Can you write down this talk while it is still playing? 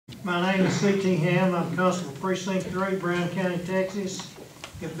My name is CTHam. I'm Constable Precinct 3, Brown County, Texas.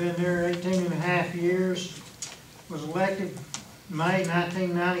 I've been there 18 and a half years. Was elected May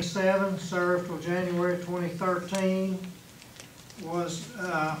 1997, served till January 2013. Was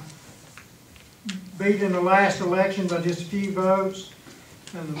beat in the last election by just a few votes.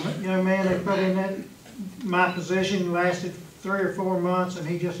 And the young man they put in my position lasted 3 or 4 months, and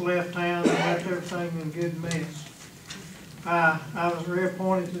he just left town and left everything in a good mess. I was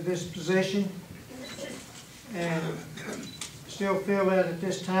reappointed to this position and still feel that at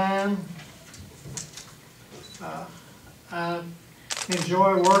this time. I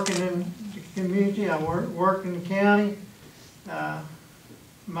enjoy working in the community. I work in the county.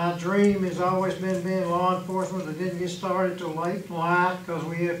 My dream has always been being law enforcement. I didn't get started till late in life because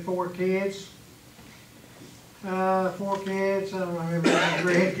we had 4 kids. 4 kids, I don't remember any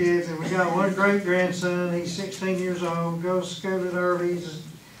grandkids, and we got 1 great-grandson. He's 16 years old, goes to school at Irby. He's a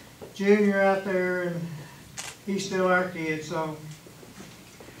junior out there, and he's still our kid. So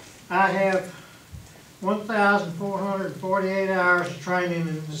I have 1,448 hours of training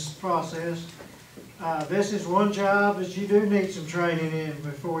in this process. This is one job that you do need some training in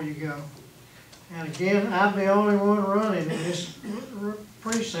before you go. And again, I'm the only one running in this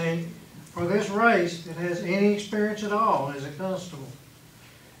precinct for this race that has any experience at all as a constable.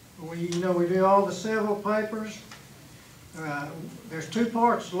 We do all the civil papers. There's 2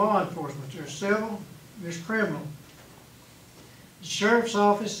 parts to law enforcement. There's civil, there's criminal. The Sheriff's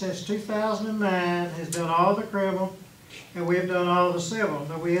Office since 2009 has done all the criminal, and we have done all the civil.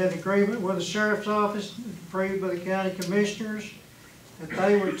 Now, we had an agreement with the Sheriff's Office, approved by the county commissioners, that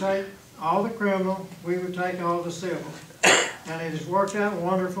they would take all the criminal, we would take all the civil. And it has worked out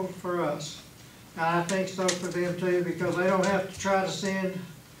wonderful for us. And I think so for them too, because they don't have to try to send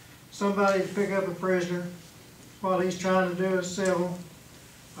somebody to pick up a prisoner while he's trying to do a civil.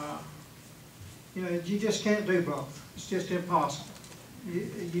 You just can't do both. It's just impossible.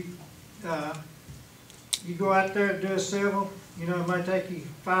 You go out there and do a civil, it may take you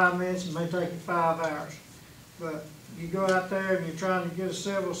 5 minutes, it may take you 5 hours. But you go out there and you're trying to get a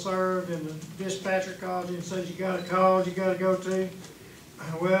civil served, and the dispatcher calls you and says you got a call you got to go to.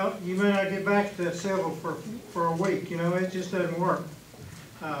 Well, you may not get back to that civil for a week. It just doesn't work.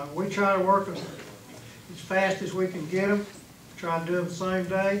 We try to work as fast as we can get them. Try to do them the same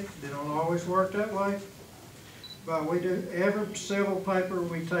day. They don't always work that way. But we do every civil paper.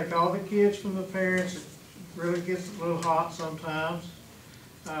 We take all the kids from the parents. It really gets a little hot sometimes.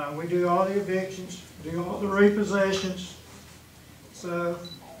 We do all the evictions, do all the repossessions. So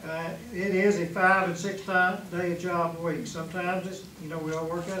it is a 5 and 6 day job a week. Sometimes it's, we don't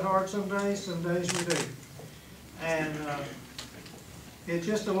work that hard some days we do. And it's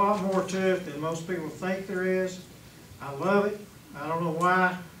just a lot more to it than most people think there is. I love it. I don't know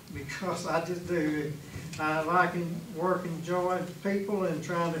why, because I just do. I like enjoying people and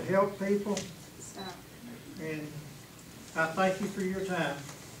trying to help people. And I thank you for your time.